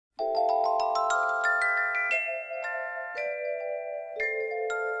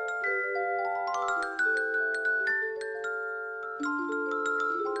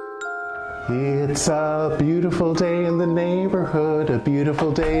It's a beautiful day in the neighborhood, a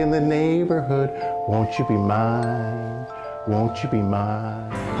beautiful day in the neighborhood. Won't you be mine? Won't you be mine?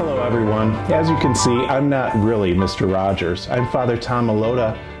 Hello everyone. As you can see, I'm not really Mr. Rogers. I'm Father Tom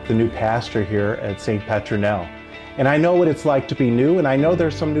Malota, the new pastor here at St. Petronille. And I know what it's like to be new, and I know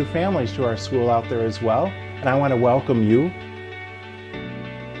there's some new families to our school out there as well, and I want to welcome you.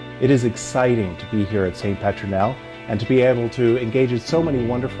 It is exciting to be here at St. Petronille and to be able to engage in so many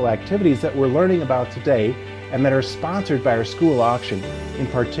wonderful activities that we're learning about today and that are sponsored by our school auction, in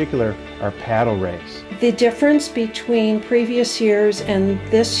particular our paddle race. The difference between previous years and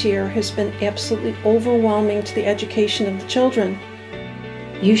this year has been absolutely overwhelming to the education of the children.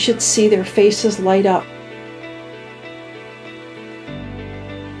 You should see their faces light up.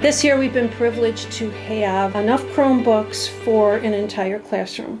 This year we've been privileged to have enough Chromebooks for an entire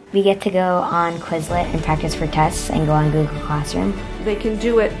classroom. We get to go on Quizlet and practice for tests and go on Google Classroom. They can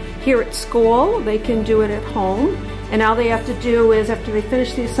do it here at school, they can do it at home, and all they have to do is, after they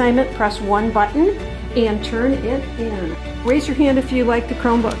finish the assignment, press one button and turn it in. Raise your hand if you like the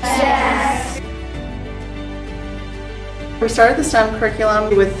Chromebooks. Yes! We started the STEM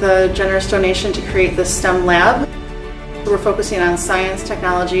curriculum with a generous donation to create the STEM lab. We're focusing on science,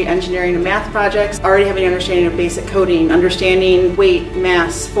 technology, engineering, and math projects, already having an understanding of basic coding, understanding weight,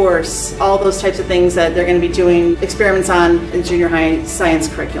 mass, force, all those types of things that they're going to be doing experiments on in junior high science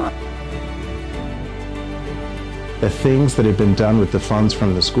curriculum. The things that have been done with the funds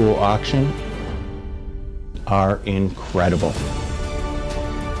from the school auction are incredible.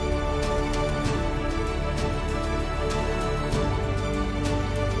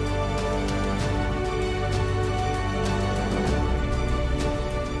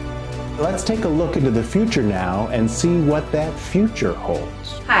 Let's take a look into the future now and see what that future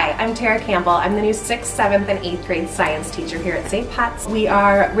holds. Hi, I'm Tara Campbell. I'm the new 6th, 7th, and 8th grade science teacher here at St. Pat's. We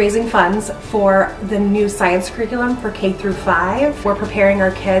are raising funds for the new science curriculum for K through 5. We're preparing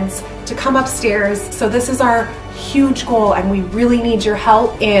our kids to come upstairs. So this is our huge goal, and we really need your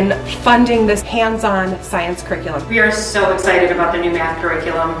help in funding this hands-on science curriculum. We are so excited about the new math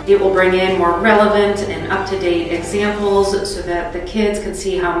curriculum. It will bring in more relevant and up-to-date examples so that the kids can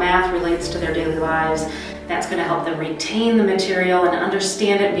see how math relates to their daily lives. That's going to help them retain the material and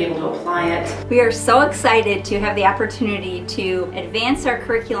understand it and be able to apply it. We are so excited to have the opportunity to advance our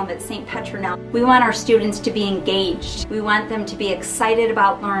curriculum at St. Petronille. We want our students to be engaged. We want them to be excited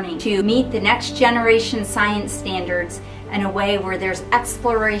about learning, to meet the next generation science standards in a way where there's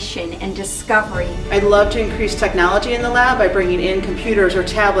exploration and discovery. I'd love to increase technology in the lab by bringing in computers or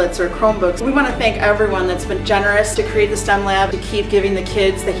tablets or Chromebooks. We want to thank everyone that's been generous to create the STEM lab, to keep giving the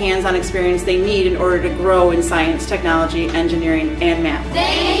kids the hands-on experience they need in order to grow in science, technology, engineering, and math.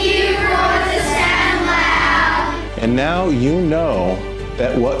 Thank you for the STEM lab! And now you know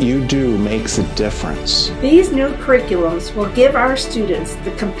that what you do makes a difference. These new curriculums will give our students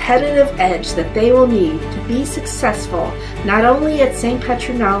the competitive edge that they will need to be successful, not only at St.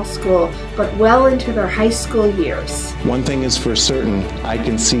 Petronille School, but well into their high school years. One thing is for certain, I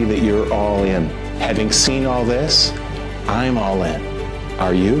can see that you're all in. Having seen all this, I'm all in.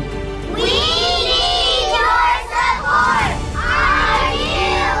 Are you? We need your support! Are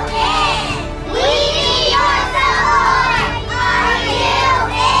you in? We need your support! Are you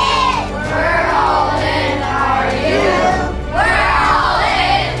in? We're all in, are you? We're all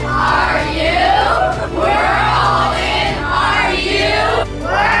in, are you? We're all in, are you? We're all in, are you?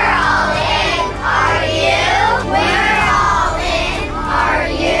 We're all in, are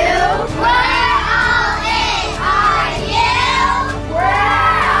you? We're all in, are you? We're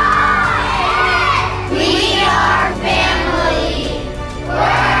all in. We are family.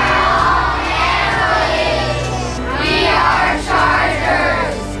 We're all families. We are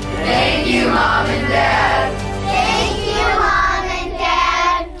chargers. Thank you, Mom and Dad. Thank you, Mom and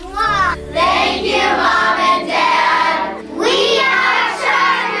Dad. Thank you, Mom and Dad. We are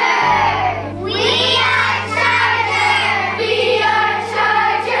chargers. We are chargers. We are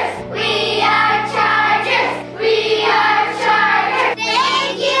chargers. We are chargers. We are chargers.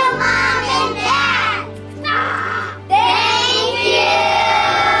 Thank you, Mom and Dad. Thank you.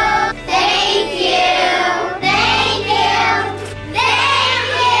 Thank you. Thank you. Thank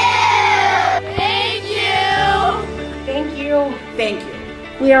you. Thank you. Thank you.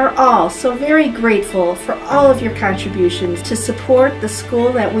 We are all so very grateful for all of your contributions to support the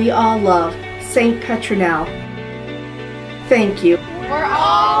school that we all love, St. Petronille. Thank you. We're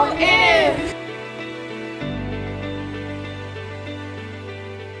all in.